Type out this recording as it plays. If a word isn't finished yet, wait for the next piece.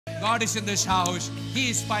God is in this house.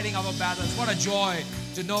 He is fighting our battles. What a joy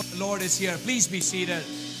to know the Lord is here. Please be seated.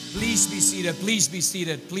 Please be seated. Please be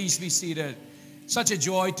seated. Please be seated. Such a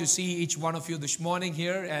joy to see each one of you this morning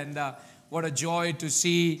here, and what a joy to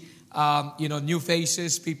see new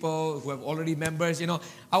faces, people who have already members. I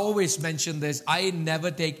always mention this. I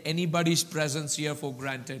never take anybody's presence here for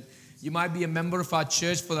granted. You might be a member of our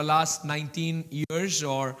church for the last 19 years,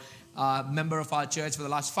 or a member of our church for the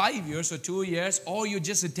last 5 years or 2 years, or you're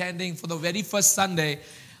just attending for the very first Sunday.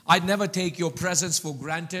 I'd never take your presence for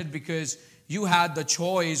granted, because you had the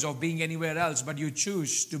choice of being anywhere else, but you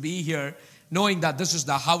choose to be here, knowing that this is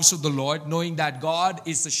the house of the Lord, knowing that God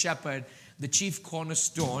is the shepherd, the chief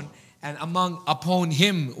cornerstone, and upon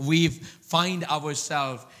Him we find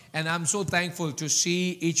ourselves. And I'm so thankful to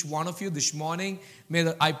see each one of you this morning.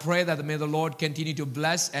 I pray that may the Lord continue to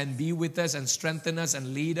bless and be with us and strengthen us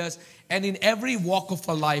and lead us. And in every walk of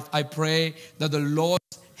our life, I pray that the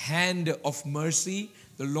Lord's hand of mercy,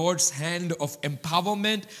 the Lord's hand of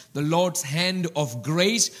empowerment, the Lord's hand of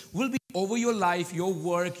grace will be over your life, your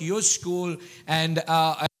work, your school, and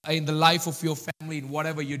in the life of your family, in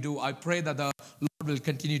whatever you do. I pray that the Lord will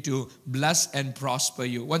continue to bless and prosper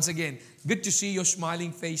you. Once again, good to see your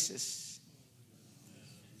smiling faces.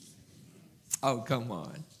 Oh, come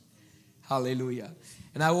on. Hallelujah.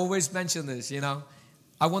 And I always mention this,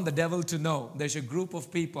 I want the devil to know there's a group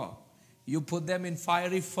of people. You put them in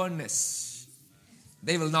fiery furnace,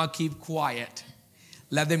 they will not keep quiet.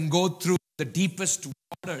 Let them go through the deepest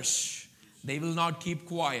waters, they will not keep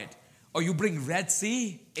quiet. Or you bring Red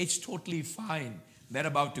Sea, it's totally fine. They're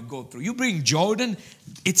about to go through. You bring Jordan,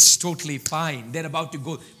 it's totally fine. They're about to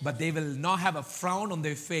go. But they will not have a frown on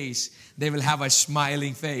their face. They will have a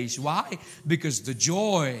smiling face. Why? Because the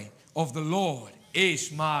joy of the Lord is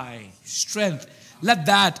my strength. Let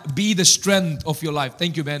that be the strength of your life.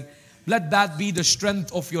 Thank you, Ben. Let that be the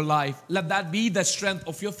strength of your life. Let that be the strength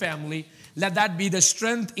of your family. Let that be the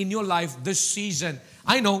strength in your life this season.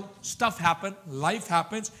 I know stuff happens, life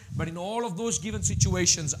happens, but in all of those given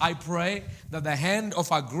situations, I pray that the hand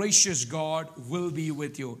of our gracious God will be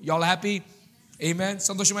with you. Y'all happy? Amen.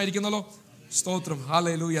 സന്തോഷമായിരിക്കുന്നല്ലോ? സ്തോത്രം.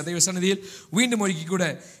 Hallelujah. ദൈവസന്നിധിയിൽ വീണ്ടും ഒരിക്കൽ കൂടെ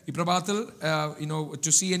ഈ പ്രഭാതത്തിൽ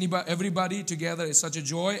to see everybody together is such a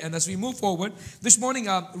joy. And as we move forward this morning,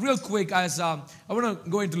 real quick, as I want to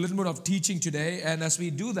go into a little bit of teaching today, and as we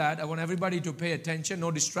do that, I want everybody to pay attention,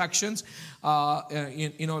 no distractions.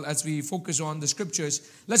 As we focus on the scriptures,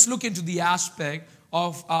 let's look into the aspect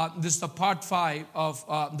of this is the part 5 of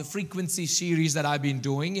the frequency series that I've been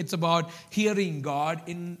doing. It's about hearing God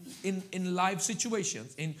in life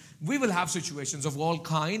situations. We will have situations of all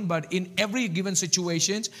kind, but in every given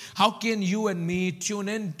situations, how can you and me tune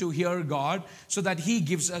in to hear God so that He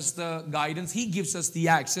gives us the guidance, He gives us the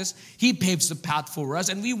access, He paves the path for us,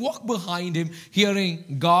 and we walk behind Him,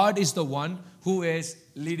 hearing God is the one who is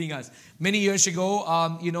leading us. Many years ago,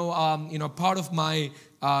 part of my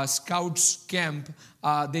scouts camp,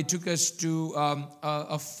 they took us to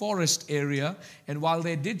a forest area, and while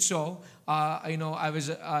they did so,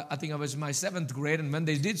 I think I was in my 7th grade, and when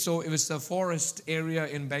they did so, it was a forest area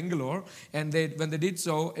in Bangalore, and when they did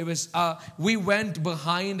so, it was we went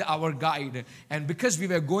behind our guide, and because we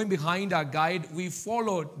were going behind our guide, we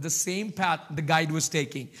followed the same path the guide was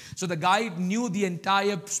taking. So the guide knew the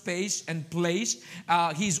entire space and place.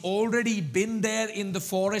 He's already been there in the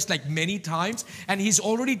forest like many times, and he's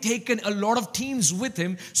already taken a lot of teams with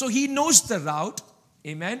him, so he knows the route.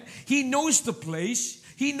 Amen. He knows the place.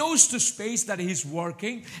 He knows the space that He's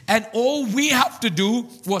working, and all we have to do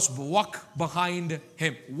was walk behind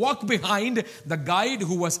Him. Walk behind the guide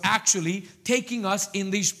who was actually taking us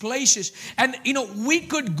in these places. And we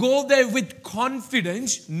could go there with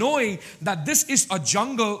confidence, knowing that this is a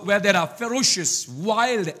jungle where there are ferocious,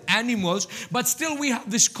 wild animals, but still we have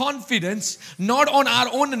this confidence, not on our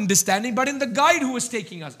own understanding, but in the guide who was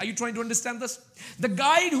taking us. Are you trying to understand this? The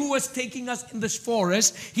guide who was taking us in this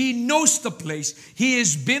forest, he knows the place. He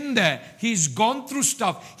has been there. He's gone through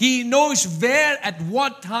stuff. He knows where, at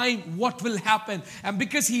what time, what will happen. And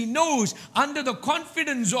because he knows, under the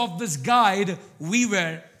confidence of this guide, we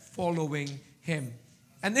were following him.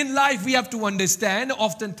 And in life, we have to understand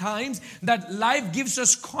oftentimes that life gives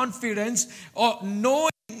us confidence, or knowing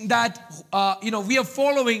that we are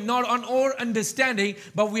following not on our understanding,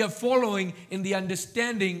 but we are following in the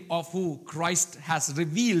understanding of who Christ has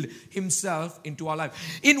revealed Himself into our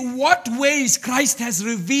life. In what ways Christ has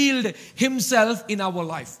revealed Himself in our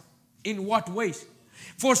life? In what ways?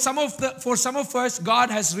 For some of us, God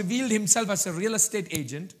has revealed Himself as a real estate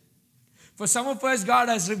agent. For some of us, God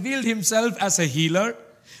has revealed Himself as a healer.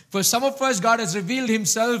 For some of us, God has revealed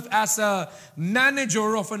Himself as a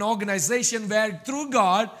manager of an organization where through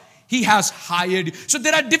God, He has hired you. So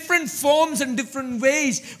there are different forms and different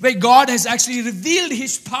ways where God has actually revealed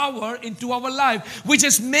His power into our life, which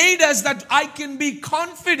has made us that I can be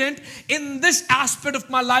confident in this aspect of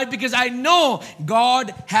my life because I know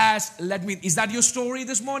God has led me. Is that your story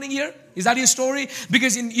this morning here? Is that your story?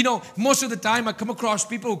 Because most of the time I come across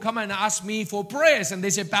people who come and ask me for prayers and they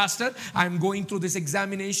say, Pastor, I'm going through this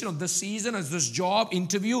examination of this season, of this job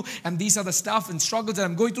interview, and these are the stuff and struggles that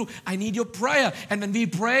I'm going through. I need your prayer. And when we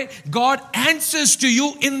pray, God answers to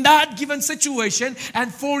you in that given situation.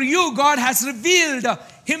 And for you, God has revealed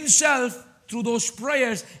Himself through those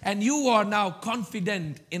prayers, and you are now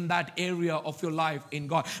confident in that area of your life in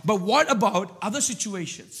God. But what about other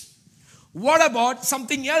situations? What about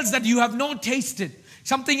something else that you have not tasted?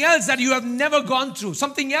 Something else that you have never gone through?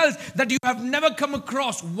 Something else that you have never come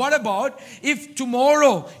across? What about if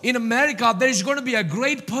tomorrow in America there is going to be a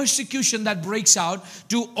great persecution that breaks out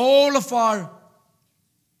to all of our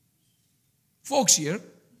folks here?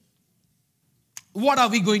 What are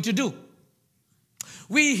we going to do?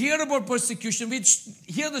 We hear about persecution. We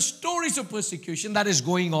hear the stories of persecution that is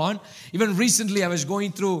going on. Even recently, I was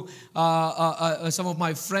going through some of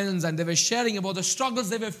my friends, and they were sharing about the struggles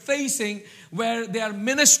they were facing where they are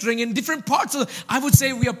ministering in different parts of I would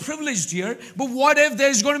say we are privileged here. But what if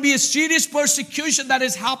there's going to be a serious persecution that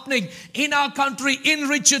is happening in our country, in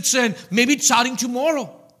Richardson, maybe starting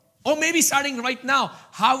tomorrow? Or maybe starting right now.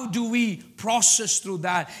 How do we process through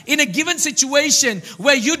that? In a given situation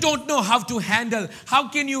where you don't know how to handle, how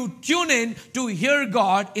can you tune in to hear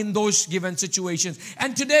God in those given situations?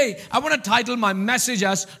 And today, I want to title my message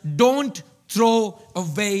as, Don't Throw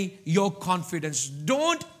Away Your Confidence.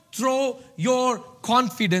 Don't throw your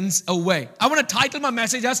confidence away. I want to title my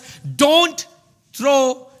message as, Don't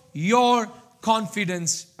Throw Your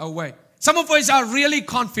Confidence Away. Some of us are really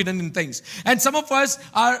confident in things. And some of us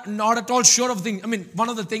are not at all sure of things. I mean, one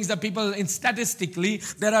of the things that people, statistically,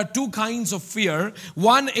 there are two kinds of fear.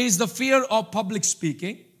 One is the fear of public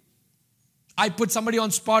speaking. I put somebody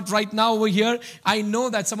on spot right now over here. I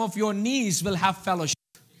know that some of your knees will have fellowship.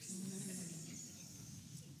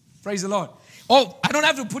 Praise the Lord. Oh, I don't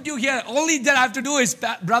have to put you here. Only that I have to do is,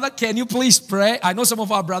 brother, can you please pray? I know some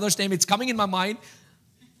of our brothers' name. It's coming in my mind.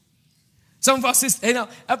 Some of us,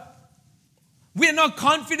 we are not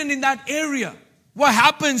confident in that area. What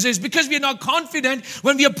happens is because we are not confident,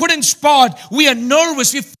 when we are put in spot, we are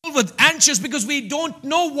nervous, we're filled with anxious because we don't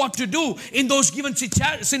know what to do in those given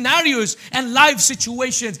scenarios and life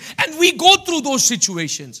situations. And we go through those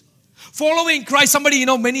situations. Following Christ, somebody,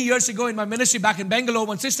 many years ago in my ministry back in Bangalore,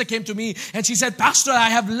 one sister came to me and she said, Pastor, I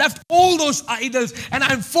have left all those idols and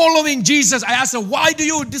I'm following Jesus. I asked her, why do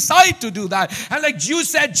you decide to do that? And like you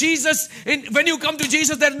said, Jesus, when you come to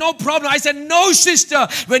Jesus, there's no problem. I said, no, sister,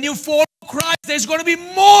 when you follow Christ, there's going to be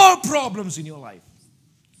more problems in your life.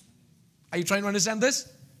 Are you trying to understand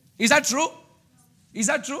this? Is that true? Is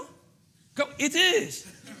that true? It is.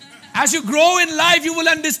 As you grow in life, you will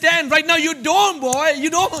understand. Right now, you don't, boy. You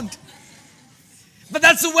don't. But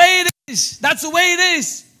that's the way it is. That's the way it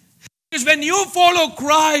is. Because when you follow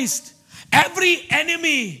Christ, every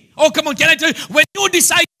enemy, oh come on, can I tell you, when you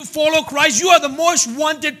decide to follow Christ, you are the most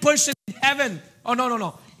wanted person in heaven. Oh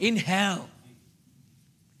no, in hell.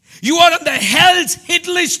 You are on the hell's hit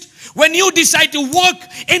list when you decide to walk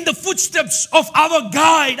in the footsteps of our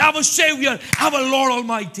guide, our Savior, our Lord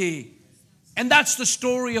Almighty. And that's the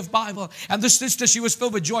story of Bible. And this sister, she was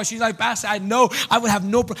filled with joy. She's like, Pastor, I know I will have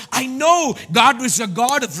no problem. I know God is a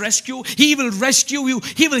God of rescue. He will rescue you.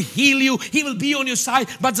 He will heal you. He will be on your side.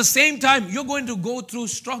 But at the same time, you're going to go through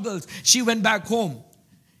struggles. She went back home.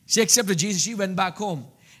 She accepted Jesus. She went back home.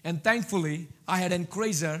 And thankfully, I had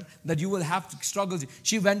encouraged her that you will have struggles.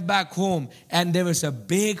 She went back home and there was a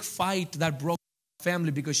big fight that broke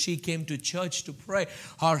family because she came to church to pray.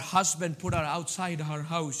 Her husband put her outside her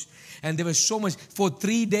house and there was so much. For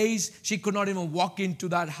 3 days, she could not even walk into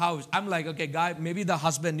that house. I'm like, okay, guy, maybe the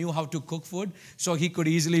husband knew how to cook food so he could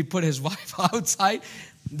easily put his wife outside.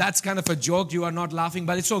 That's kind of a joke. You are not laughing,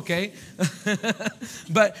 but it's okay.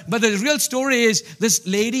 But the real story is this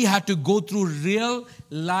lady had to go through real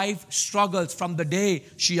life struggles from the day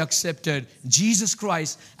she accepted Jesus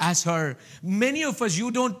Christ as her. Many of us,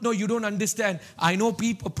 you don't know, you don't understand. I know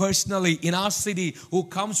people personally in our city who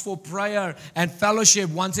comes for prayer and fellowship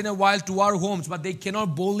once in a while to our homes, but they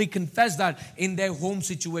cannot boldly confess that in their home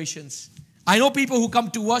situations. I know people who come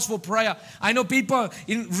to us for prayer. I know people,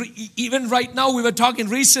 even right now, we were talking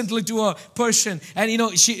recently to a person, and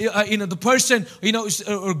the person,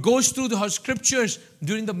 goes through her scriptures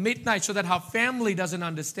during the midnight so that her family doesn't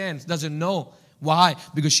understand, doesn't know. Why?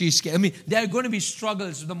 Because she's scared. I mean, there are going to be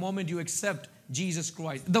struggles the moment you accept Jesus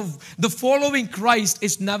Christ. The following Christ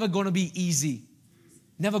is never going to be easy.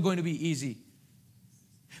 Never going to be easy.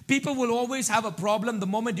 People will always have a problem the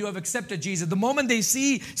moment you have accepted Jesus. The moment they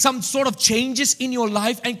see some sort of changes in your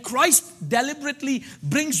life, and Christ deliberately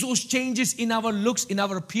brings those changes in our looks, in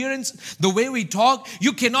our appearance, the way we talk.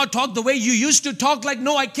 You cannot talk the way you used to talk. Like,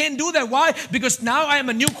 no, I can't do that. Why? Because now I am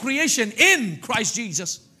a new creation in Christ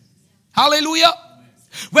Jesus. Hallelujah.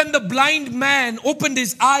 When the blind man opened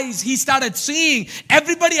his eyes, he started seeing.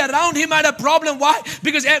 Everybody around him had a problem. Why?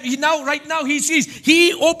 Because right now he sees.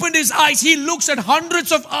 He opened his eyes. He looks at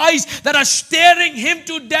hundreds of eyes that are staring him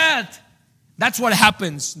to death. That's what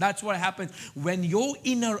happens. That's what happens. When your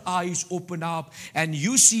inner eyes open up and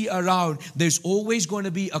you see around, there's always going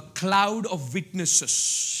to be a cloud of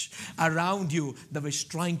witnesses around you that is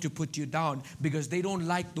trying to put you down, because they don't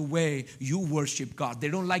like the way you worship God. They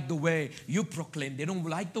don't like the way you proclaim. They don't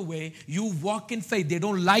like the way you walk in faith. They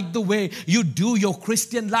don't like the way you do your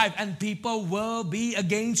Christian life, and people will be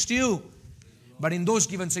against you. But in those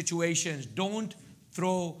given situations, don't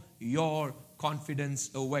throw your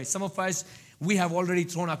confidence away. Some of us, we have already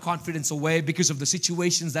thrown our confidence away because of the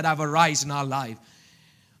situations that have arisen in our life.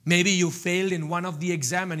 Maybe you failed in one of the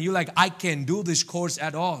exam and you're like, I can't do this course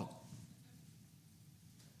at all.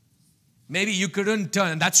 Maybe you couldn't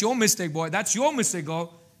turn. That's your mistake, boy. That's your mistake,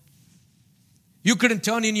 girl. You couldn't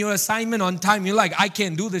turn in your assignment on time. You're like, I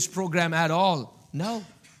can't do this program at all. No.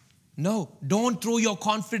 Don't throw your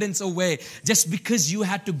confidence away just because you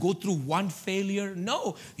had to go through one failure.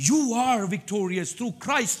 No, you are victorious through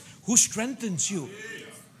Christ who strengthens you.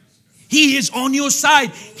 He is on your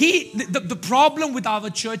side. The problem with our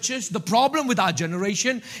churches, the problem with our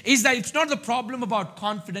generation is that it's not the problem about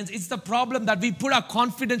confidence. It's the problem that we put our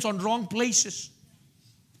confidence on wrong places.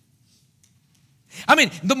 I mean,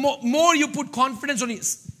 the more you put confidence on it,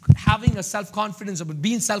 having a self-confidence, about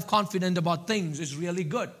being self-confident about things is really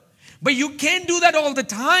good. But you can't do that all the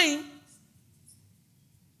time.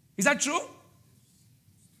 Is that true?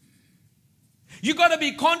 You got to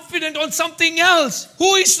be confident on something else.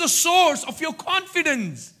 Who is the source of your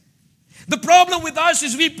confidence? The problem with us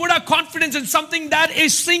is we put our confidence in something that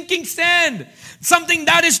is sinking sand, something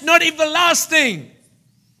that is not everlasting.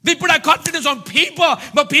 We put our confidence on people,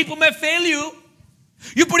 but people may fail you.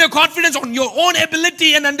 You put your confidence on your own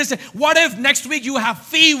ability and understand. What if next week you have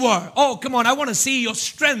fever? Oh, come on, I want to see your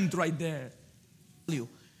strength right there.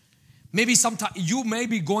 Maybe sometimes you may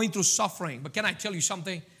be going through suffering, but can I tell you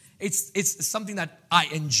something? It's something that I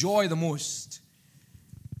enjoy the most.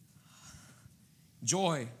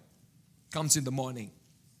 Joy comes in the morning.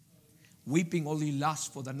 Weeping only lasts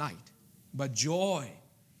for the night. But joy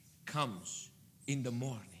comes in the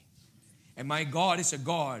morning. And my God is a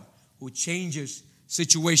God who changes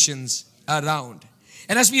situations around.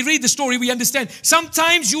 And as we read the story, we understand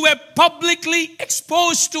sometimes you were publicly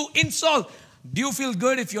exposed to insult. Do you feel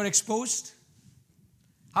good if you're exposed?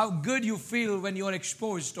 How good you feel when you're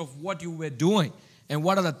exposed of what you were doing and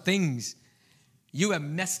what are the things you have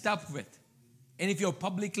messed up with. And if you're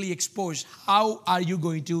publicly exposed, how are you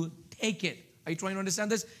going to take it? Are you trying to understand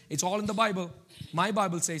this? It's all in the Bible. My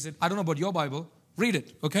Bible says it. I don't know about your Bible. Read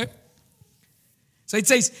it, okay? So it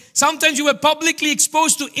says, sometimes you were publicly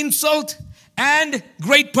exposed to insult and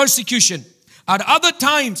great persecution. At other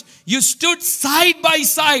times, you stood side by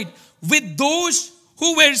side with those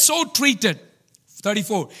who were so treated.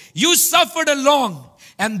 34. You suffered along,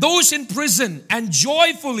 and those in prison, and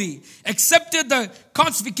joyfully accepted the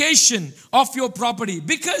confiscation of your property,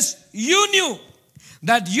 because you knew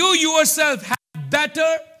that you yourself had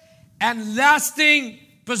better and lasting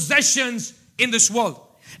possessions in this world.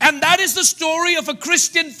 And that is the story of a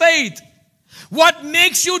Christian faith. What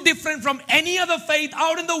makes you different from any other faith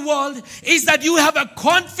out in the world is that you have a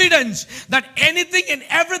confidence that anything and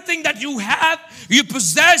everything that you have, you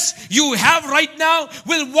possess, you have right now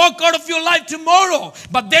will walk out of your life tomorrow.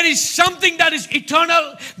 But there is something that is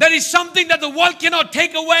eternal. There is something that the world cannot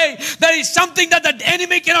take away. There is something that the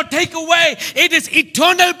enemy cannot take away. It is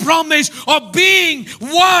eternal promise of being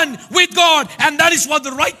one with God. And that is what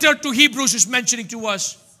the writer to Hebrews is mentioning to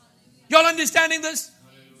us. You all understanding this?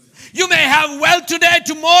 You may have wealth today,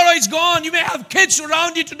 tomorrow it's gone. You may have kids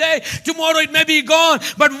around you today, tomorrow it may be gone.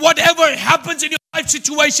 But whatever happens in your life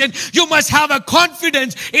situation, you must have a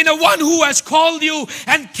confidence in the one who has called you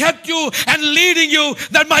and kept you and leading you,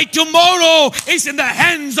 that my tomorrow is in the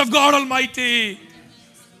hands of God Almighty.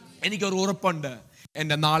 എനിക്ക് ഒരു ഉറപ്പുണ്ട്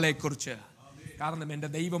എൻ്റെ നാളെക്കുറിച്ച്. കാരണം എൻ്റെ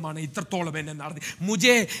ദൈവമാണ് ഇത്രത്തോളം എന്നെ നടത്തി.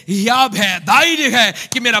 मुझे याद है, धैर्य है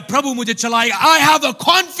कि मेरा प्रभु मुझे चलाएगा. I have a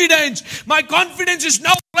confidence. My confidence is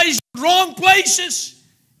now placed in wrong places.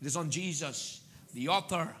 It is on Jesus, the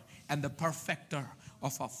author and the perfecter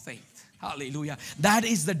of our faith. Hallelujah. That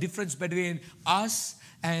is the difference between us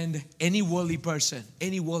and any worldly person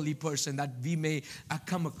that we may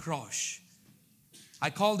come across.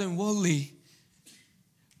 I call them worldly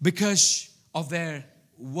because of their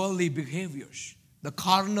worldly behaviors, the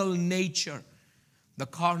carnal nature.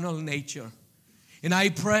 And I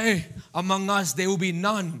pray among us there will be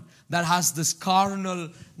none that has this carnal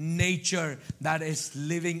nature that is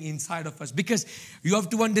living inside of us. Because you have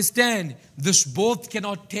to understand, this both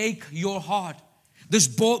cannot take your heart. This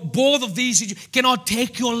both of these cannot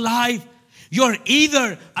take your life. You're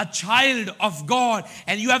either a child of God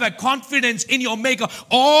and you have a confidence in your Maker,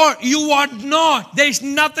 or you are not. There is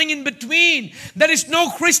nothing in between. There is no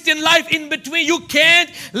Christian life in between. You can't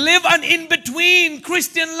live an in-between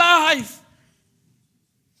Christian life.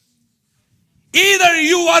 Either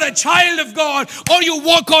you are a child of God or you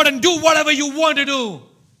walk out and do whatever you want to do.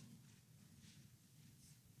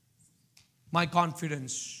 My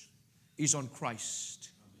confidence is on Christ.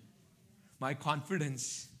 My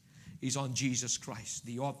confidence is on Jesus Christ,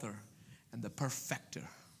 the author and the perfecter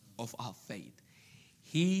of our faith.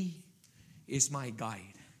 He is my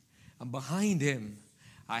guide. And behind Him,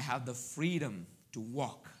 I have the freedom to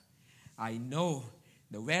walk. I know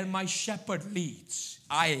that where my shepherd leads,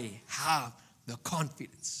 I have the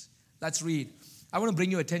confidence. Let's read. I want to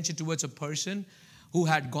bring your attention towards a person who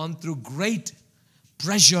had gone through great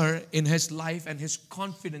pressure in his life and his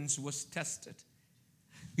confidence was tested.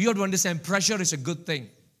 You have to understand, pressure is a good thing.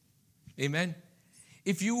 Amen.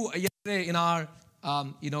 If you, yesterday in our,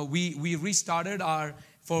 we restarted our,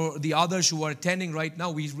 for the others who are attending right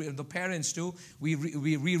now, the parents too, we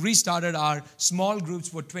restarted our small groups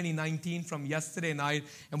for 2019 from yesterday night.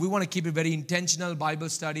 And we want to keep it very intentional Bible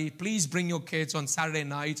study. Please bring your kids on Saturday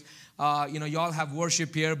nights. You all have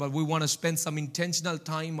worship here, but we want to spend some intentional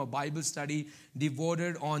time of Bible study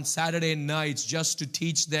devoted on Saturday nights just to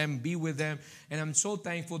teach them, be with them. And I'm so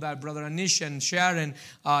thankful that Brother Anish and Sharon,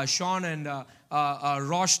 Sean and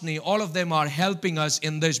Roshni, all of them are helping us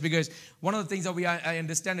in this, because one of the things that I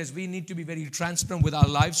understand is we need to be very transparent with our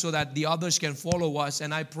lives so that the others can follow us.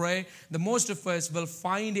 And I pray the most of us will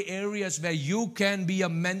find areas where you can be a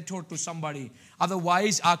mentor to somebody.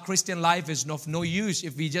 Otherwise, our Christian life is of no use.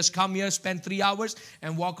 If we just come here, spend 3 hours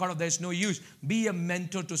and walk out of, there's no use. Be a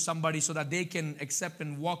mentor to somebody so that they can accept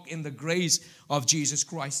and walk in the grace of Jesus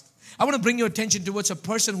Christ. I want to bring your attention towards a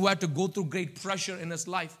person who had to go through great pressure in his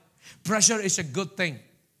life. Pressure is a good thing.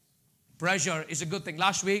 Pressure is a good thing.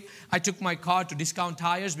 Last week, I took my car to Discount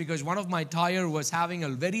Tires because one of my tires was having a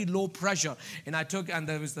very low pressure. And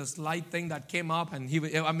there was this light thing that came up, and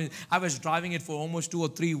I was driving it for almost 2 or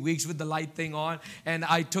 3 weeks with the light thing on. And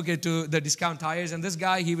I took it to the Discount Tires, and this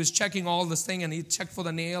guy, he was checking all this thing, and he checked for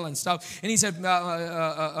the nail and stuff. And he said,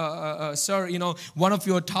 sir, one of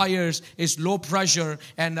your tires is low pressure,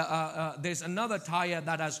 and there's another tire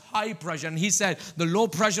that has high pressure. And he said, the low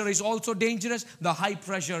pressure is also dangerous. The high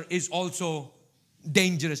pressure is also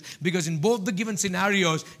dangerous, because in both the given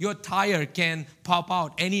scenarios, your tire can pop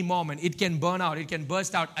out any moment. It can burn out. It can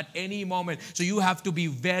burst out at any moment. So you have to be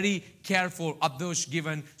very careful of those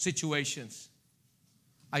given situations.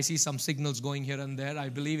 I see some signals going here and there. I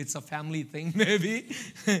believe it's a family thing, maybe.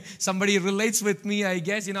 Somebody relates with me, I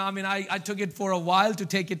guess. I took it for a while to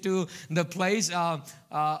take it to the place.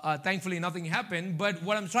 Thankfully, nothing happened. But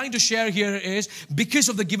what I'm trying to share here is, because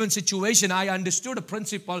of the given situation, I understood a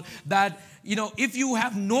principle that, if you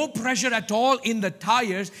have no pressure at all in the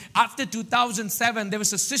tires, after 2007, there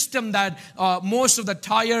was a system that most of the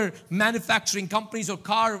tire manufacturing companies or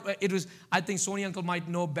I think Sony Uncle might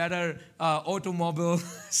know better automobile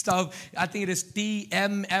stuff. I think it is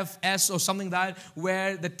TMFS or something like that,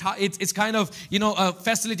 where it's kind of, a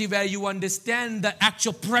facility where you understand the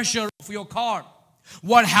actual pressure of your car.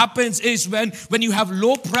 What happens is when you have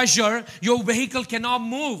low pressure, your vehicle cannot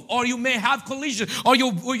move, or you may have collision, or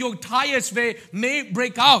your tires may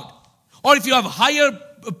break out. Or if you have higher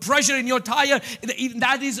pressure in your tire,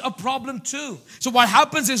 that is a problem too. So what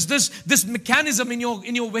happens is this mechanism in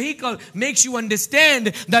your vehicle makes you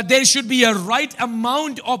understand that there should be a right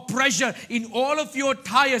amount of pressure in all of your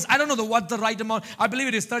tires. I don't know what the right amount. I believe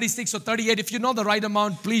it is 36 or 38. If you know the right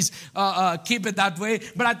amount, please keep it that way.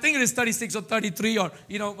 But I think it is 36 or 33. Or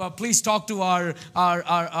please talk to our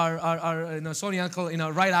Sony Uncle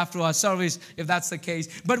right after our service if that's the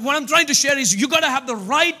case. But what I'm trying to share is you got to have the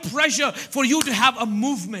right pressure for you to have a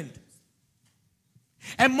movement.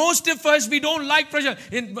 And most of us, we don't like pressure.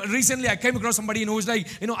 Recently, I came across somebody who was like,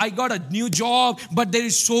 I got a new job, but there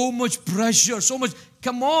is so much pressure, so much.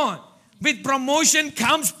 Come on. With promotion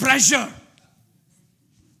comes pressure.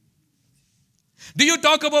 Do you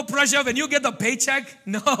talk about pressure when you get the paycheck?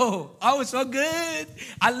 No. Oh, so good.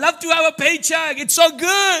 I love to have a paycheck. It's so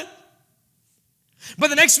good. But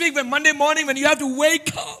the next week, when Monday morning, when you have to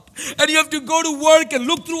wake up and you have to go to work and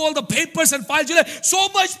look through all the papers and files, you're like, so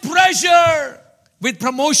much pressure. With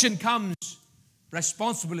promotion comes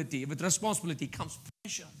responsibility. With responsibility comes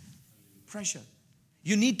pressure. Pressure.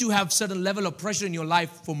 You need to have certain level of pressure in your life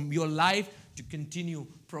for your life to continue,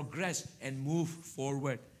 progress, and move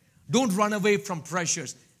forward. Don't run away from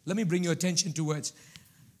pressures. Let me bring your attention towards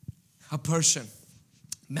a person.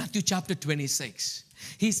 Matthew chapter 26.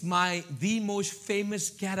 He's the most famous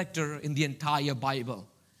character in the entire Bible.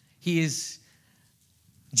 He is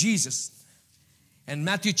Jesus. And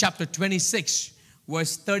Matthew chapter 26,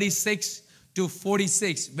 verse 36 to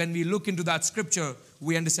 46. When we look into that scripture,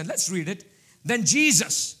 we understand. Let's read it. Then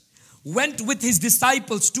Jesus went with his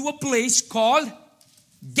disciples to a place called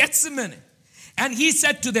Gethsemane. And he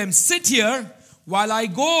said to them, sit here while I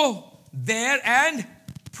go there and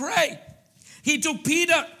pray. He took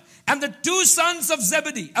Peter and the 2 sons of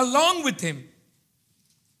Zebedee along with him.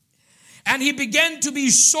 And he began to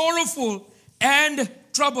be sorrowful and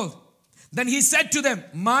troubled. Then he said to them,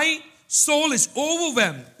 my soul is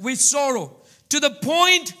overwhelmed with sorrow to the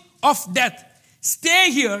point of death.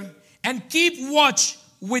 Stay here and keep watch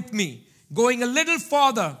with me. Going a little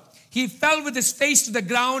farther, he fell with his face to the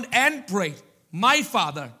ground and prayed, my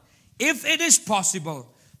Father, if it is possible,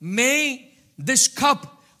 may this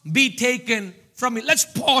cup be taken from me. Let's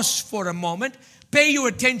pause for a moment. Pay your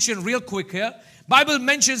attention real quick here. Bible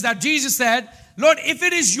mentions that Jesus said, Lord, if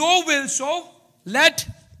it is your will, so let...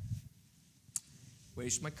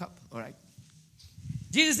 Where's my cup? All right.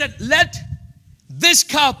 Jesus said, let this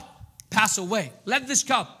cup pass away. Let this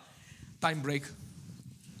cup... Time break.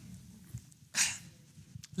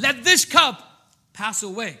 Let this cup pass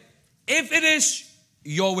away. If it is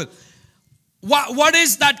your will. What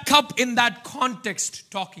is that cup in that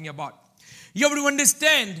context talking about? You have to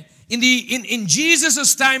understand, in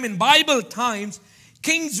Jesus' time, in Bible times,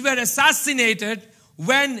 kings were assassinated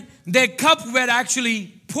when their cup were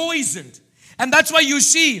actually poisoned. And that's why you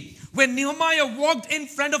see, when Nehemiah walked in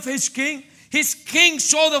front of his king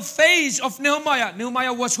saw the face of Nehemiah.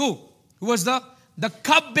 Nehemiah was who? Who was the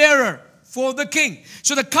cupbearer for the king.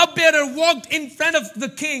 So the cupbearer walked in front of the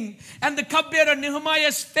king, and the cupbearer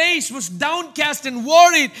Nehemiah's face was downcast and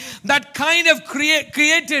worried. That kind of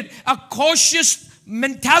created a cautious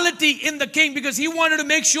mentality in the king, because he wanted to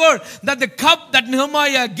make sure that the cup that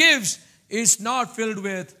Nehemiah gives is not filled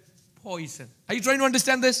with poison. Are you trying to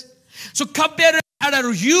understand this? So cupbearer had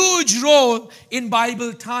a huge role in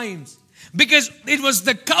Bible times, because it was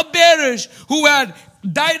the cupbearers who had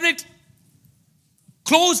direct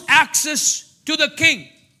close access to the king.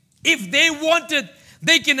 If they wanted,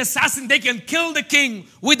 they can assassinate, they can kill the king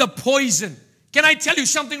with a poison. Can I tell you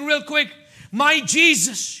something real quick? My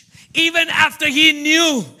Jesus, even after he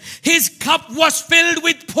knew his cup was filled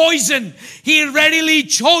with poison, he readily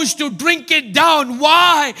chose to drink it down.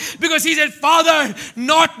 Why? Because he said, Father,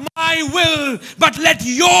 not my will, but let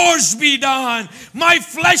yours be done. My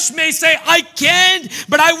flesh may say, I can't,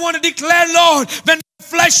 but I want to declare, Lord, when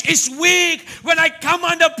flesh is weak, when I come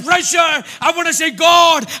under pressure, I want to say,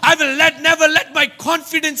 God, I will never let my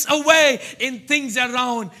confidence away in things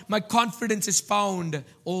around. My confidence is found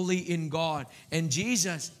only in God. And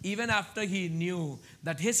Jesus, even after he knew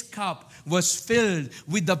that his cup was filled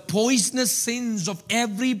with the poisonous sins of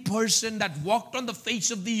every person that walked on the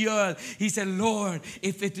face of the earth, he said, Lord,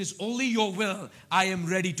 if it is only your will, I am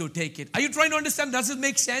ready to take it. Are you trying to understand? Does it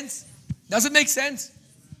make sense? Does it make sense?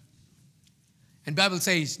 And Bible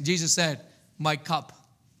says, Jesus said, my cup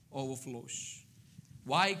overflows.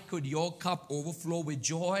 Why could your cup overflow with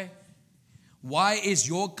joy? Why is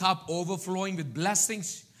your cup overflowing with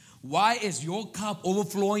blessings? Why is your cup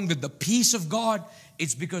overflowing with the peace of God?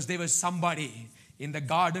 It's because there was somebody in the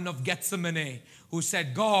Garden of Gethsemane who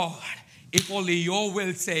said, God, if only your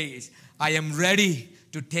will says, I am ready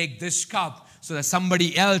to take this cup, so that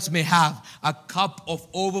somebody else may have a cup of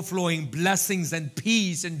overflowing blessings and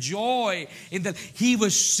peace and joy. He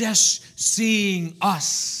was just seeing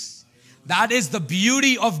us. That is the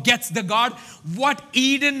beauty of the God. What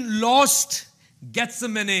Eden lost,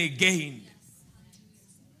 Gethsemane gained.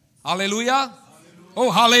 Hallelujah.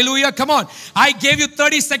 Oh, hallelujah. Come on. I gave you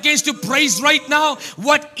 30 seconds to praise right now.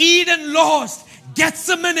 What Eden lost,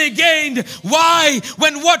 Gethsemane gained. Why?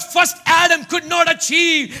 When what first Adam could not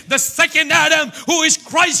achieve, the second Adam, who is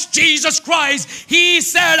Christ Jesus Christ, he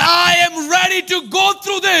said, I am ready to go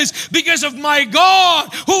through this because of my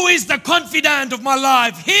God, who is the confidant of my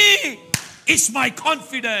life. He is my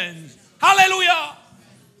confidence. Hallelujah.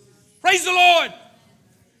 Praise the Lord.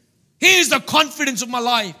 He is the confidence of my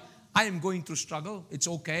life. I am going through struggle. It's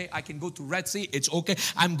okay. I can go to Red Sea. It's okay.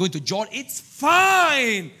 I'm going to Jordan. It's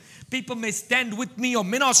fine. People may stand with me or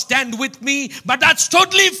may not stand with me, but that's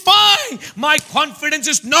totally fine. My confidence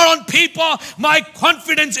is not on people. My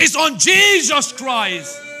confidence is on Jesus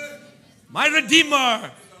Christ, my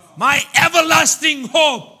Redeemer, my everlasting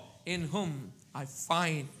hope, in whom I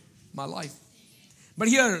find my life. But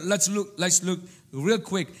here, let's look real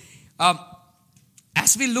quick.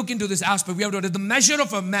 As we look into this aspect, we have to know that the measure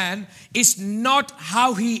of a man is not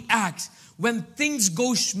how he acts when things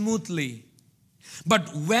go smoothly, but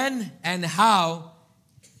when and how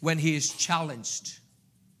when he is challenged.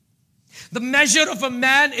 The measure of a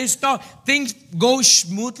man is not things go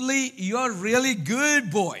smoothly. You're really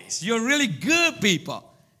good boys. You're really good people.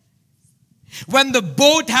 When the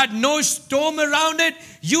boat had no storm around it,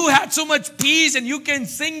 you had so much peace and you can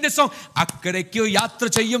sing the song. Akkarekku yatra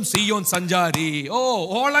cheyyum Siyon sanjari. Oh,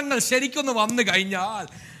 ഓളങ്ങൾ ശരിക്കും ഒന്ന് വന്നു കഴിഞ്ഞാൽ.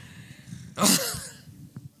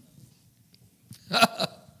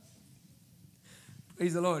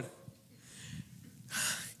 Praise the Lord.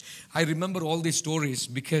 I remember all these stories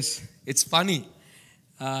because it's funny.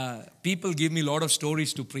 People give me a lot of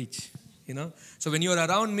stories to preach. You know, so when you're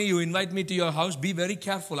around me, you invite me to your house, be very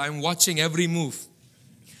careful. I'm watching every move.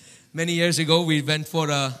 Many years ago, we went for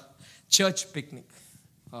a church picnic.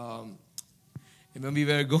 When we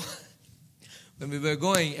were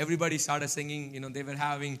going, everybody started singing. You know, they were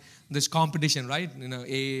having this competition, right? You know,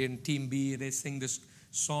 A and Team B, they sing this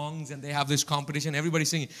songs and they have this competition. Everybody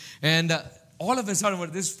singing. And all of a sudden,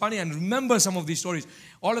 this is funny, and remember some of these stories.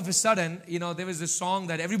 All of a sudden, you know, there was this song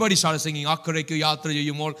that everybody started singing. Akkarekku yatra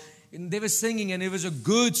cheyyum. And they were singing, and it was a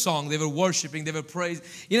good song. They were worshiping, they were praising.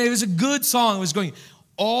 You know, it was a good song. It was going.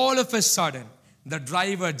 All of a sudden, the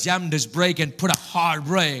driver jammed his brake and put a hard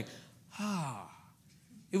brake.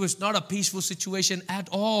 It was not a peaceful situation at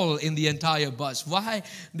all in the entire bus. Why?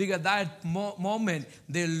 Because that moment,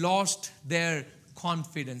 they lost their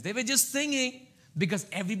confidence. They were just singing because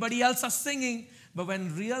everybody else is singing. But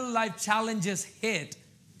when real life challenges hit,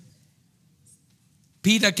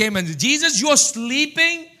 Peter came and said, Jesus, you're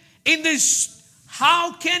sleeping in this.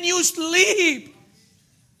 How can you sleep?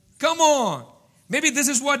 Come on. Maybe this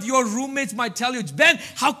is what your roommates might tell you. Ben,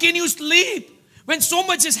 how can you sleep when so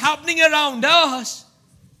much is happening around us?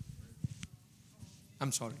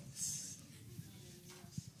 I'm sorry.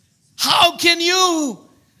 How can you?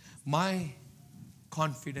 My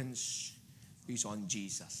confidence is on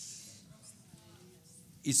Jesus.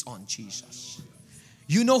 It's on Jesus.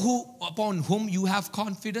 You know who upon whom you have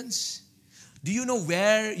confidence? Do you know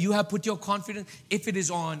where you have put your confidence? If it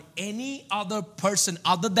is on any other person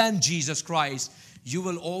other than Jesus Christ, you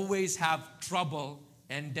will always have trouble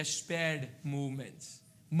and despaired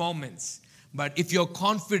moments. But if your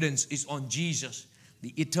confidence is on Jesus,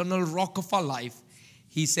 the eternal rock of our life,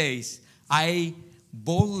 He says, I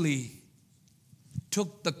boldly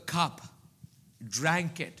took the cup,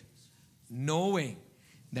 drank it, knowing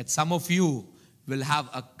that some of you will have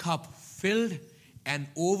a cup filled and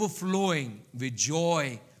overflowing with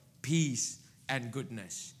joy, peace, and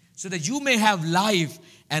goodness. So that you may have life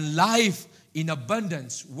and life in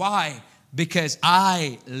abundance. Why? Because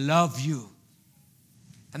I love you.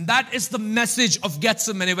 And that is the message of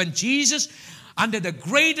Gethsemane. When Jesus, under the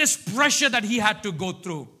greatest pressure that He had to go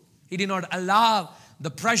through, He did not allow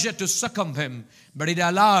the pressure to succumb Him, but He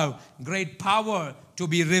allowed great power to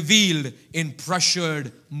be revealed in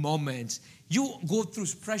pressured moments. You go through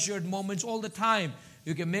pressured moments all the time.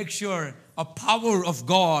 You can make sure a power of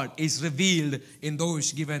God is revealed in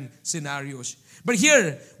those given scenarios. But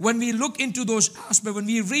here, when we look into those aspects, when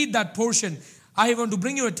we read that portion, I want to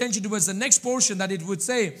bring your attention towards the next portion that it would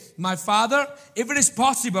say, my Father, if it is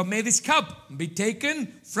possible, may this cup be taken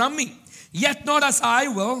from me. Yet not as I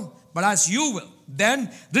will, but as you will.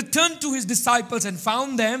 Then returned to His disciples and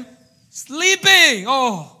found them sleeping.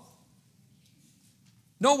 Oh,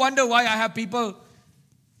 no wonder why I have people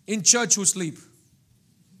in church who sleep.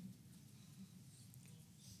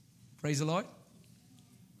 Praise the Lord.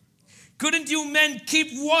 Couldn't you men keep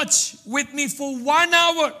watch with me for 1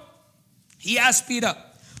 hour? He asked Peter.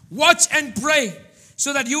 Watch and pray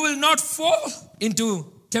so that you will not fall into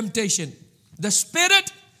temptation. The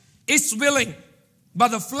spirit is willing, but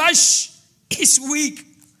the flesh is weak.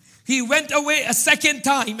 He went away a second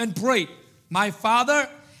time and prayed, my Father,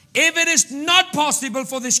 if it is not possible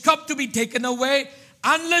for this cup to be taken away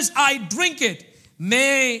unless I drink it,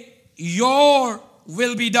 may your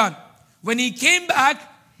will be done. When he came back,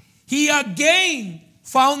 he again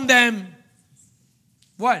found them.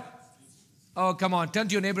 What? Oh, come on. Turn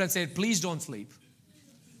to your neighbor and say, please don't sleep.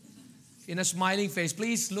 In a smiling face,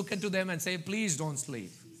 please look into them and say, please don't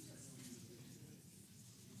sleep.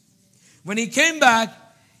 When he came back,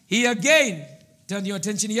 he again, turn your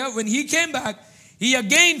attention here, when he came back, he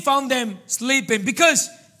again found them sleeping because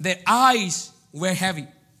their eyes were heavy.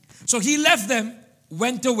 So he left them,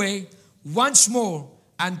 went away once more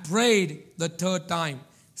and prayed the third time,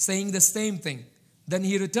 saying the same thing. Then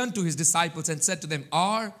he returned to his disciples and said to them,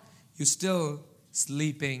 are you still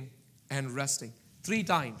sleeping and resting? 3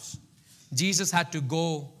 times Jesus had to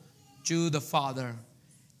go to the Father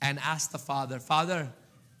and ask the Father, Father,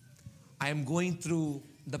 I am going through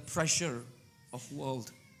the pressure of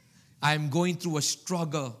world. I am going through a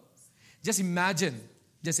struggle. Just imagine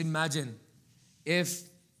if,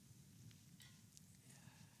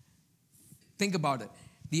 think about it,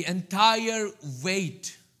 the entire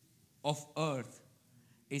weight of earth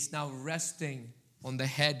is now resting on the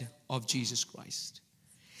head of Jesus Christ.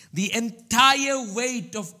 The entire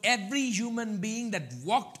weight of every human being that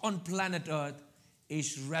walked on planet earth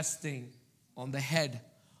is resting on the head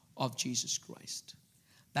of Jesus Christ.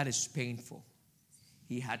 That is painful.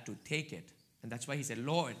 He had to take it. And that's why he said,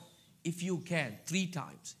 Lord, if you can, 3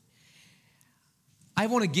 times. I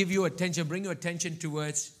want to give you attention, bring your attention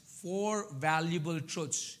towards 4 valuable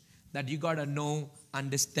truths that you got to know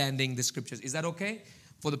understanding the scriptures. Is that okay?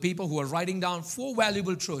 For the people who are writing down 4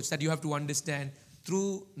 valuable truths that you have to understand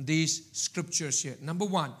through these scriptures here. Number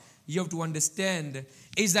 1, you have to understand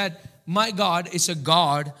is that my God is a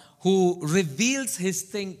God who reveals his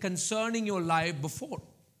thing concerning your life before.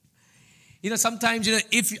 Sometimes,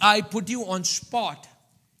 if I put you on spot,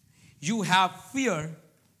 you have fear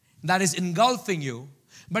that is engulfing you.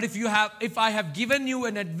 But if I have given you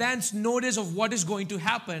an advance notice of what is going to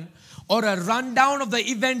happen, or a rundown of the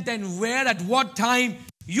event and where at what time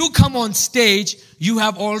you come on stage, you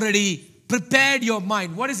have already prepared your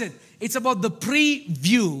mind. What is it? It's about the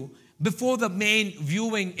preview before the main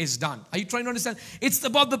viewing is done. Are you trying to understand? It's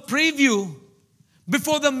about the preview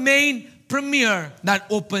before the main premiere that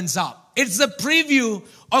opens up. It's the preview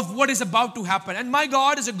of what is about to happen. And my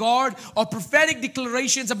God is a God of prophetic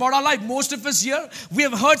declarations about our life. Most of us here, we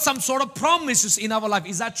have heard some sort of promises in our life.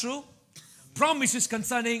 Is that true? Promises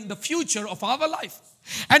concerning the future of our life.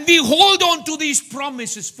 And we hold on to these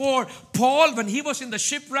promises. For Paul, when he was in the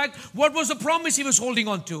shipwreck, what was the promise he was holding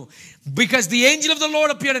on to? Because the angel of the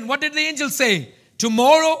Lord appeared, and what did the angel say?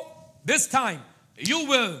 Tomorrow, this time, you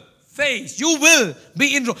will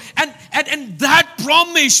be in Rome. And that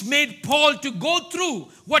promise made Paul to go through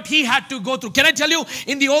what he had to go through. Can I tell you,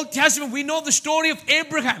 in the Old Testament, we know the story of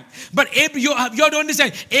Abraham. But you have to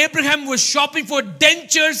understand, Abraham was shopping for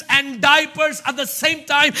dentures and diapers at the same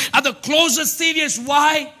time at the closest CVS.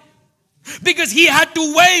 Why? Because he had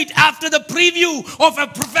to wait after the preview of a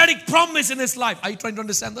prophetic promise in his life. Are you trying to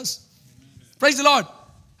understand this? Praise the Lord.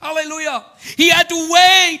 Hallelujah. He had to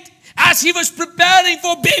wait as he was preparing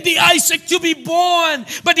for baby Isaac to be born.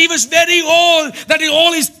 But he was very old, that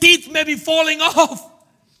all his teeth may be falling off.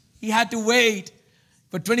 He had to wait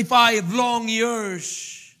for 25 long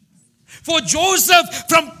years. For Joseph,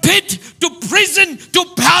 from pit to prison to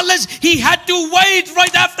palace, he had to wait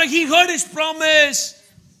right after he heard his promise.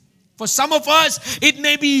 For some of us, it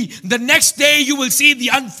may be the next day you will see the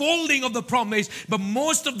unfolding of the promise. But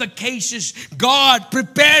most of the cases, God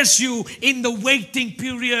prepares you in the waiting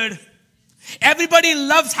period. Everybody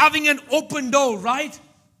loves having an open door, right?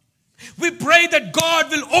 We pray that God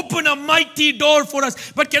will open a mighty door for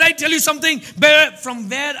us. But can I tell you something? From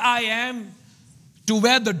where I am to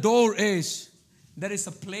where the door is, there is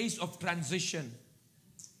a place of transition.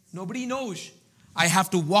 Nobody knows. I have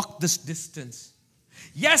to walk this distance.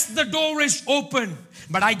 Yes, the door is open,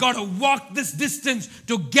 but I got to walk this distance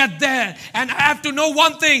to get there. And I have to know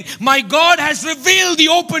one thing. My God has revealed the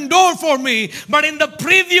open door for me. But in the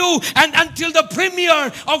preview and until the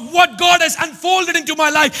premiere of what God has unfolded into my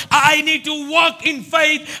life, I need to walk in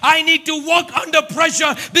faith. I need to walk under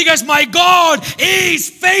pressure because my God is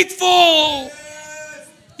faithful.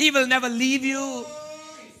 He will never leave you.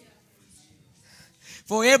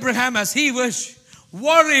 For Abraham, as he was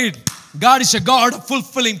worried, God is a God of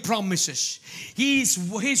fulfilling promises. His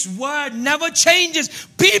word never changes.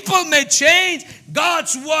 People may change.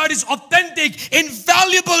 God's word is authentic,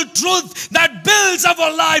 infallible truth that builds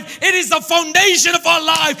our life. It is the foundation of our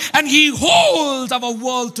life, and He holds our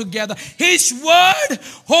world together. His word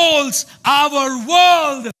holds our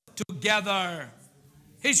world together.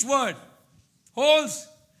 His word holds.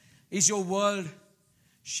 Is your world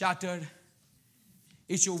shattered?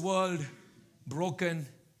 Is your world broken?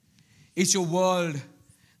 Is your world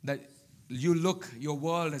that your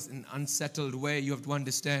world is in an unsettled way? You have to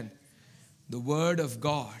understand, the word of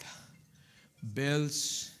God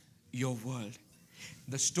builds your world.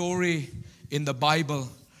 The story in the Bible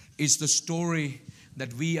is the story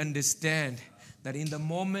that we understand that in the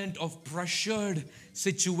moment of pressured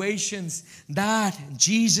situations that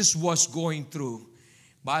Jesus was going through,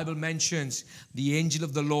 Bible mentions the angel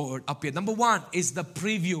of the Lord appeared. Number one is the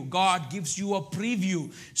preview. God gives you a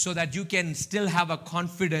preview so that you can still have a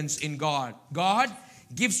confidence in God. God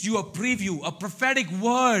gives you a preview, a prophetic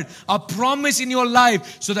word, a promise in your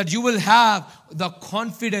life so that you will have the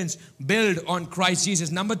confidence built on Christ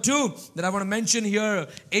Jesus. Number two that I want to mention here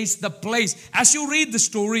is the place. As you read the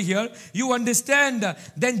story here, you understand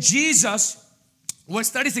then Jesus, verse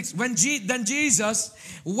 36, then Jesus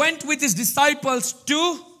went with his disciples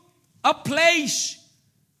to a place.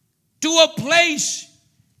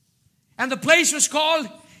 And the place was called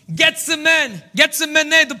Gethsemane.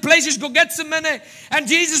 The place is called Gethsemane. And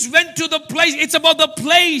Jesus went to the place. It's about the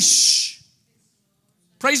place.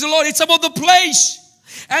 Praise the Lord. It's about the place.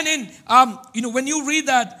 And in, when you read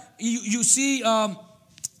that, you see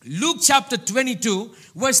Luke chapter 22,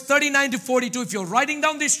 verse 39 to 42. If you're writing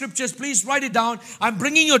down these scriptures, please write it down. I'm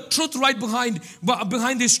bringing your truth right behind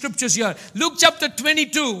these scriptures here. Luke chapter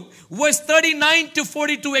 22, verse 39 to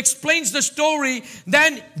 42 explains the story.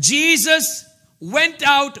 Then Jesus went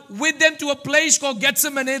out with them to a place called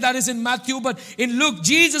Gethsemane, that is in Matthew, but in Luke,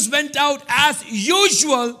 Jesus went out as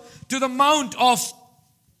usual to the Mount of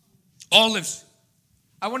Olives.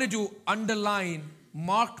 I wanted to underline,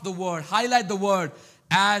 mark the word, highlight the word,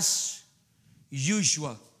 as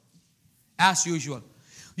usual. As usual.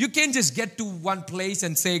 You can't just get to one place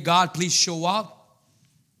and say, God, please show up.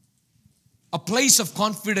 A place of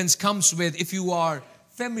confidence comes with if you are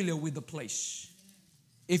familiar with the place.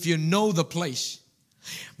 If you know the place.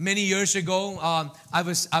 Many years ago, I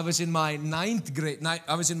was in my ninth grade.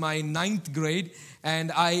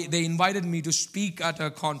 And they invited me to speak at a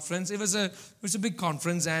conference. It was a big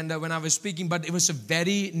conference, and when I was speaking, but it was a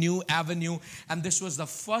very new avenue. And this was the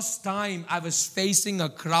first time I was facing a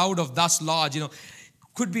crowd of thus large.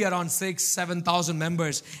 Could be around 6,000-7,000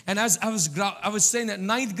 members. And as I was saying that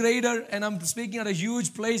ninth grader, and I'm speaking at a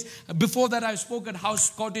huge place. Before that, I spoke at house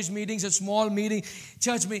cottage meetings, a small meeting,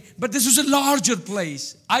 church meeting. But this was a larger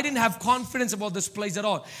place. I didn't have confidence about this place at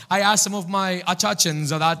all. I asked some of my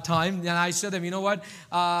achachans at that time, and I said to them, you know what?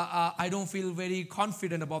 I don't feel very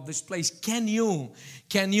confident about this place. Can you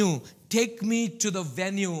take me to the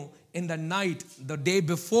venue in the night, the day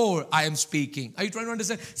before I am speaking? Are you trying to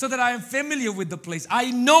understand? So that I am familiar with the place.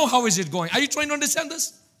 I know how is it going. Are you trying to understand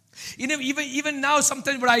this? Even now,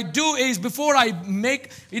 sometimes what I do is before I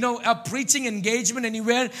make, a preaching engagement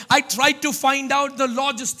anywhere, I try to find out the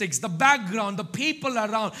logistics, the background, the people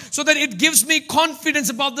around, so that it gives me confidence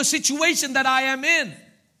about the situation that I am in.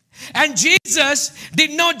 And Jesus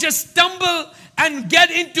did not just stumble and get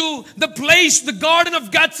into the place, the Garden of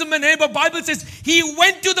Gethsemane. But Bible says he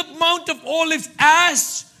went to the Mount of Olives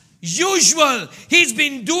as usual. He's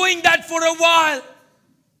been doing that for a while.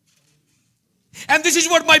 And this is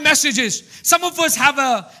what my message is. Some of us have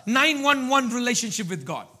a 911 relationship with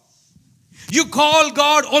God. You call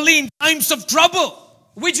God only in times of trouble,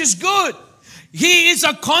 which is good. He is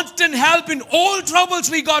a constant help in all troubles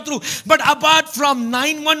we go through. But apart from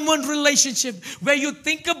 911 relationship, where you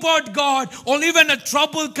think about God only when a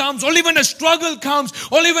trouble comes, only when a struggle comes,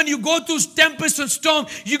 only when you go through tempest and storm,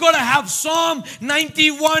 you got to have Psalm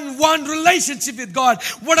 91:1 relationship with God.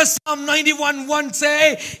 What does Psalm 91:1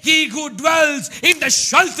 say? He who dwells in the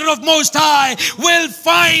shelter of Most High will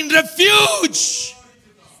find refuge.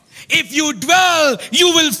 If you dwell,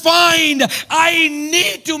 you will find. I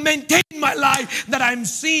need to maintain my life that I'm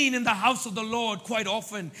seen in the house of the Lord quite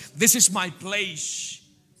often. This is my place.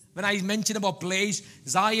 When I mention about place,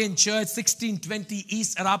 Zion Church, 1620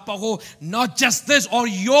 East Arapaho, not just this or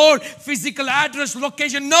your physical address,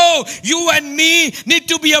 location. No, you and me need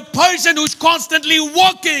to be a person who's constantly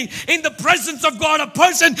walking in the presence of God, a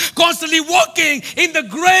person constantly walking in the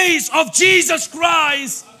grace of Jesus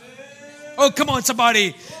Christ. Oh, come on,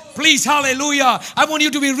 somebody. Please, hallelujah. I want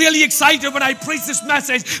you to be really excited when I preach this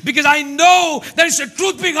message because I know there is a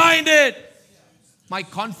truth behind it. My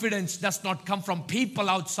confidence does not come from people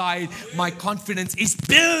outside. My confidence is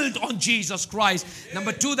built on Jesus Christ.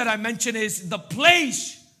 Number two that I mentioned is the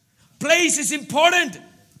place. Place is important.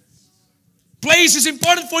 Place is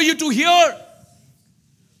important for you to hear.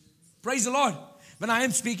 Praise the Lord. When I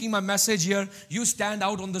am speaking my message here, you stand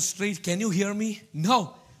out on the street. Can you hear me?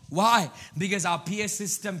 No. Why? Because our PA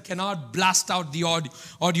system cannot blast out the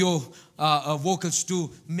audio vocals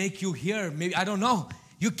to make you hear. Maybe, I don't know.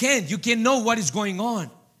 You can't. You can't know what is going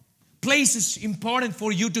on. Place is important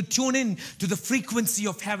for you to tune in to the frequency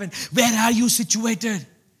of heaven. Where are you situated?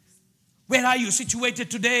 Where are you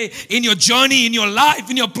situated today in your journey, in your life,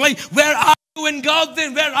 in your place? Where are you engulfed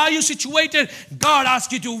in? Where are you situated? God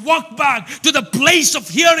asks you to walk back to the place of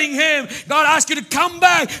hearing Him. God asks you to come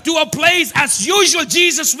back to a place as usual.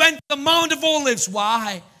 Jesus went to the Mount of Olives.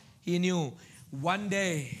 Why? He knew one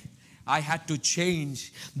day I had to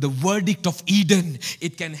change the verdict of Eden.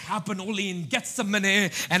 It can happen only in Gethsemane.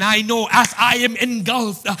 And I know as I am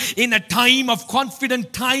engulfed in a time of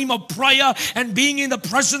confident time of prayer and being in the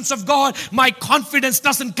presence of God, my confidence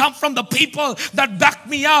doesn't come from the people that back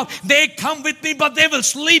me up. They come with me, but they will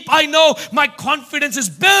sleep. I know my confidence is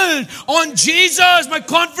built on Jesus. My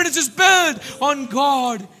confidence is built on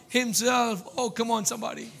God Himself. Oh, come on,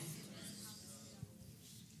 somebody.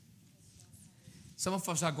 Some of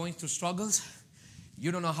us are going through struggles.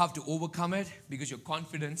 You don't know how to overcome it because your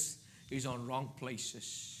confidence is on wrong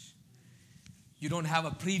places. You don't have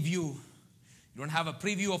a preview. You don't have a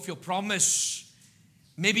preview of your promise.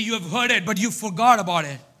 Maybe you have heard it, but you forgot about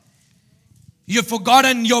it. You've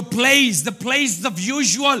forgotten your place, the place of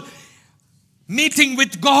usual meeting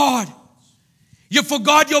with God. You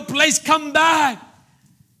forgot your place. Come back.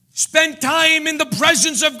 Spend time in the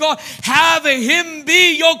presence of God. Have Him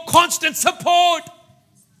be your constant support.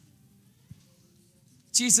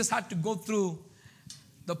 Jesus had to go through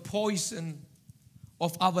the poison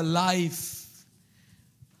of our life.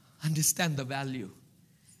 Understand the value.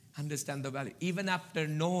 Understand the value. Even after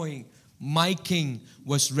knowing my King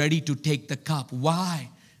was ready to take the cup. Why?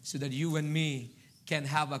 So that you and me can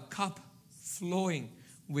have a cup flowing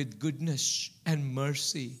with goodness and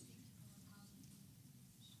mercy.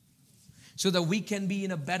 So that we can be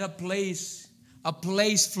in a better place. A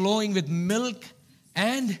place flowing with milk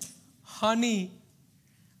and honey.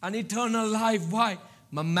 An eternal life. Why?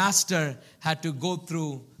 My master had to go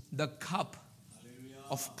through the cup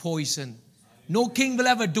of poison. No king will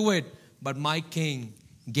ever do it. But my King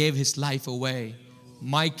gave His life away.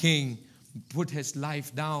 My King put His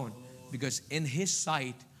life down. Because in His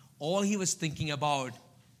sight, all He was thinking about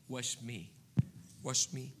was me.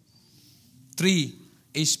 Was me. 3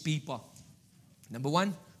 is people. Number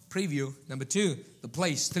 1, preview. Number 2, the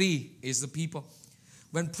place. 3 is the people.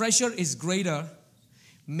 When pressure is greater,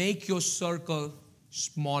 make your circle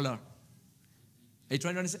smaller. Are you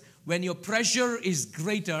trying to understand? When your pressure is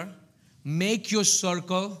greater, make your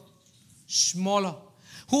circle smaller.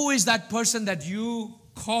 Who is that person that you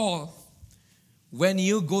call when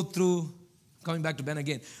you go through, coming back to Ben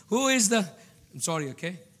again. Who is the, I'm sorry,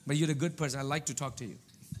 okay? But you're a good person. I like to talk to you.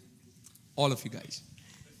 All of you guys.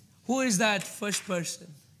 Who is that first person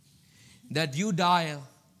that you dial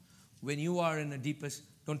when you are in the deepest,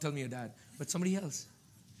 don't tell me your dad, but somebody else.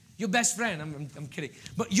 Your best friend, I'm kidding.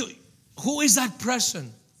 But who is that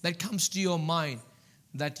person that comes to your mind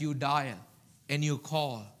that you dial and you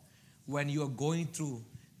call when you are going through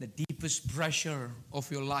the deepest pressure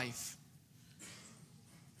of your life?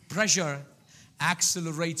 Pressure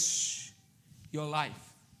accelerates your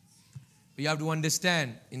life. You have to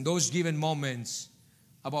understand in those given moments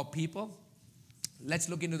about people. Let's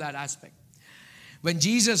look into that aspect. When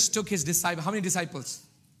Jesus took His disciples, how many disciples?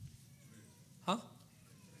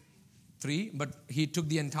 3, but He took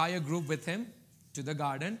the entire group with Him to the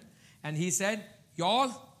garden and He said,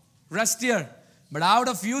 y'all rest here. But out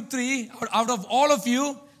of you 3, out of all of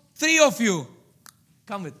you, 3 of you,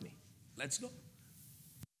 come with me. Let's go.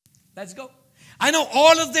 Let's go. I know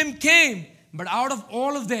all of them came, but out of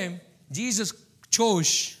all of them, Jesus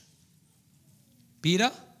chose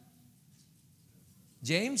Peter,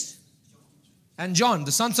 James, and John,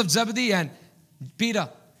 the sons of Zebedee and Peter.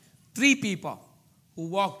 3 people who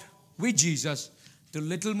walked with Jesus to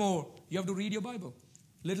little more, you have to read your Bible,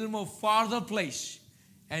 little more farther place.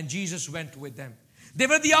 And Jesus went with them. They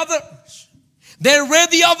were the others. There were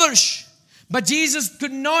the others. But Jesus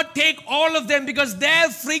could not take all of them because their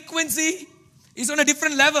frequency is on a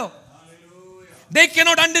different level. Hallelujah. They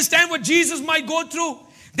cannot understand what Jesus might go through.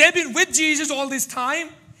 They've been with Jesus all this time.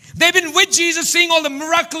 They've been with Jesus, seeing all the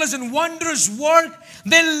miraculous and wondrous work.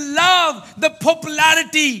 They love the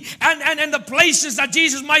popularity and the places that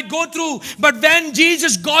Jesus might go through. But when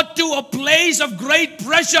Jesus got to a place of great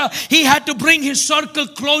pressure, He had to bring His circle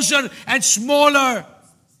closer and smaller.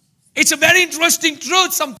 It's a very interesting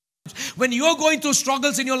truth sometimes. When you're going through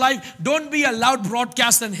struggles in your life, don't be a loud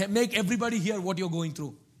broadcast and make everybody hear what you're going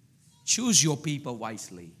through. Choose your people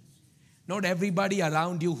wisely. Not everybody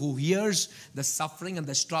around you who hears the suffering and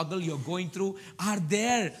the struggle you're going through are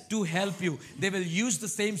there to help you. They will use the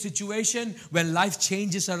same situation when life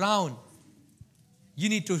changes around. You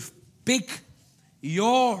need to pick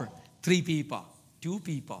your 3 people, 2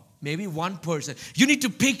 people, maybe 1 person. You need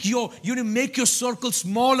to make your circle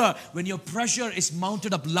smaller when your pressure is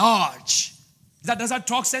mounted up large. Does that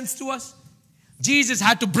talk sense to us? Jesus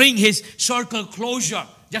had to bring his circle closure.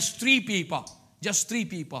 Just 3 people. Just 3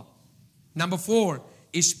 people. Number 4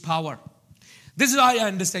 is power. This is how I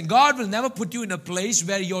understand. God will never put you in a place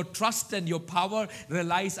where your trust and your power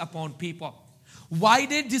relies upon people. Why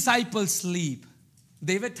did disciples sleep?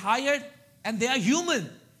 They were tired and they are human.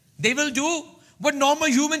 They will do what normal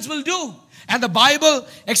humans will do. And the Bible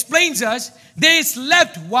explains us, they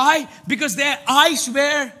slept. Why? Because their eyes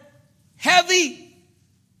were heavy.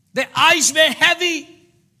 Their eyes were heavy.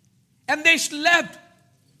 And they slept.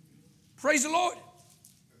 Praise the Lord.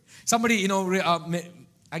 Somebody,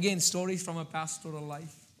 again, stories from a pastoral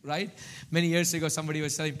life, right? Many years ago, somebody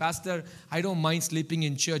was telling, Pastor, I don't mind sleeping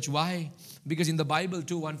in church. Why? Because in the Bible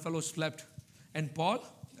too, one fellow slept. And Paul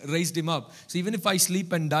raised him up. So even if I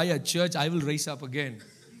sleep and die at church, I will raise up again.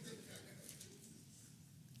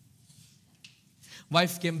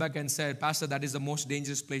 Wife came back and said, Pastor, that is the most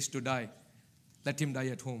dangerous place to die. Let him die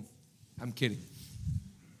at home. I'm kidding.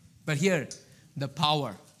 But here, the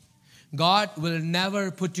power. God will never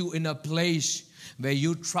put you in a place where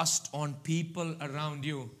you trust on people around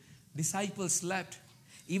you. Disciples slept.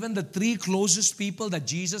 Even the 3 closest people that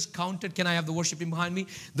Jesus counted. Can I have the worship team behind me?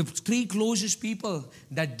 The 3 closest people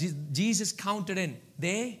that Jesus counted in,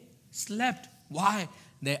 they slept. Why?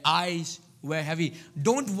 Their eyes were heavy.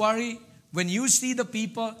 Don't worry. When you see the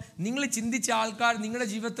people, നിങ്ങൾ ചിന്തിച്ച ആൾക്കാർ നിങ്ങളുടെ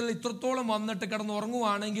ജീവിതത്തിൽ ഇത്രത്തോളം വന്നിട്ട് കിടന്ന്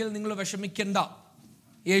ഉറങ്ങുവാണെങ്കിൽ നിങ്ങൾ വിഷമിക്കണ്ട.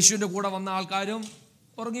 യേശുവിൻ്റെ കൂടെ വന്ന ആൾക്കാരും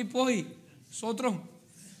ഉറങ്ങിപ്പോയി. സ്തോത്രം.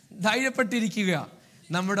 ധൈര്യപ്പെട്ടിരിക്കുക.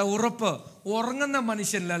 നമ്മുടെ ഉറപ്പ് ഉറങ്ങുന്ന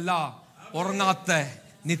മനുഷ്യനിലല്ല, ഉറങ്ങാത്ത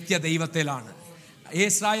നിത്യ ദൈവത്തിലാണ്.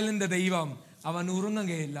 ഇസ്രായേലിന്റെ ദൈവം അവൻ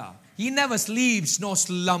ഉറങ്ങുകയില്ല. He never sleeps nor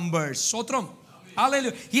slumbers. സ്തോത്രം.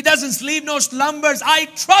 Hallelujah. He doesn't sleep nor slumbers. I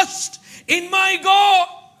trust in my God.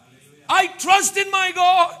 I trust in my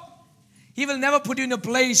God. He will never put you in a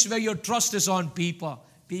place where your trust is on people.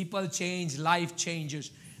 People change, life changes.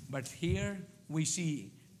 But here we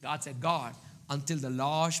see God said, God, until the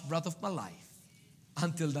last breath of my life,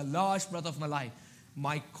 until the last breath of my life,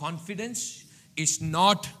 my confidence is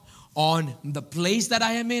not on the place that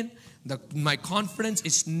I am in. My confidence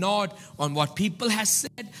is not on what people have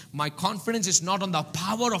said. My confidence is not on the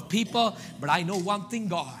power of people. But I know one thing,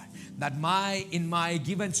 God, that in my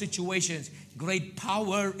given situations, great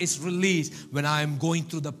power is released when I am going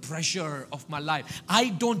through the pressure of my life. I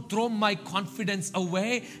don't throw my confidence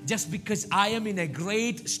away just because I am in a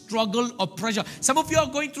great struggle or pressure. Some of you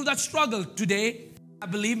are going through that struggle today. I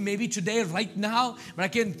believe maybe today, right now, but I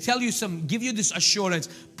can give you this assurance.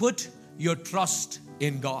 Put your trust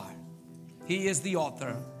in God. He is the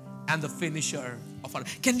author and the finisher of our.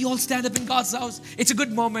 Can we all stand up in God's house? It's a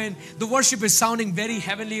good moment. The worship is sounding very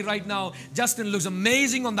heavenly right now. Justin looks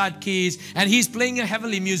amazing on that keys and he's playing a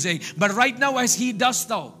heavenly music. But right now as he does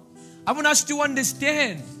so, I want us to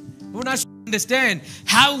understand.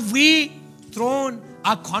 Have we thrown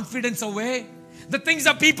our confidence away? The things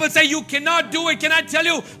that people say you cannot do it. Can I tell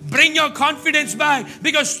you? Bring your confidence back.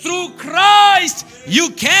 Because through Christ you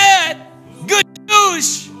can. Good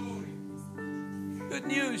news. Good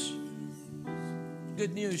news.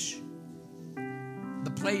 Good news.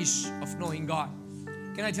 The place of knowing God.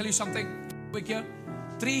 Can I tell you something quick here?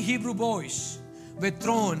 3 Hebrew boys were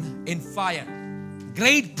thrown in fire.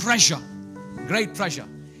 Great pressure. Great pressure.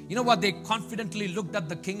 You know what? They confidently looked at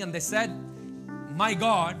the king and they said, my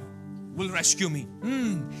God will rescue me.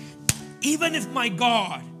 Even if my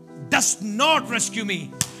God does not rescue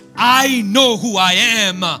me, I know who I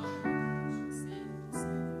am.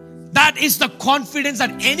 That is the confidence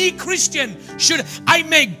that any Christian should. I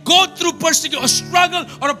may go through persecution or struggle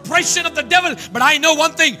or oppression of the devil, but I know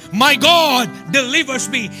one thing, my God delivers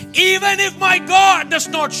me. Even if my God does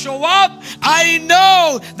not show up, I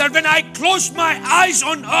know that when I close my eyes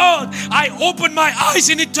on earth, I open my eyes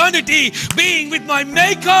in eternity, being with my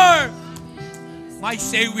Maker, my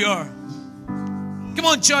Savior. Come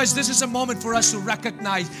on, church, this is a moment for us to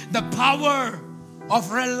recognize the power of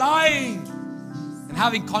relying and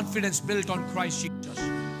having confidence built on Christ Jesus.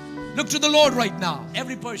 Look to the Lord right now.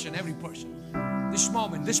 Every person. This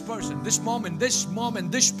moment, this person, this moment,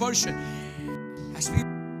 this person. As we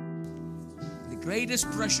the greatest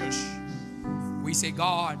pressures, we say,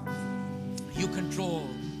 God, you control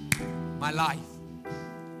my life.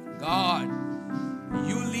 God,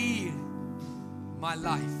 you lead my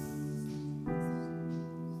life.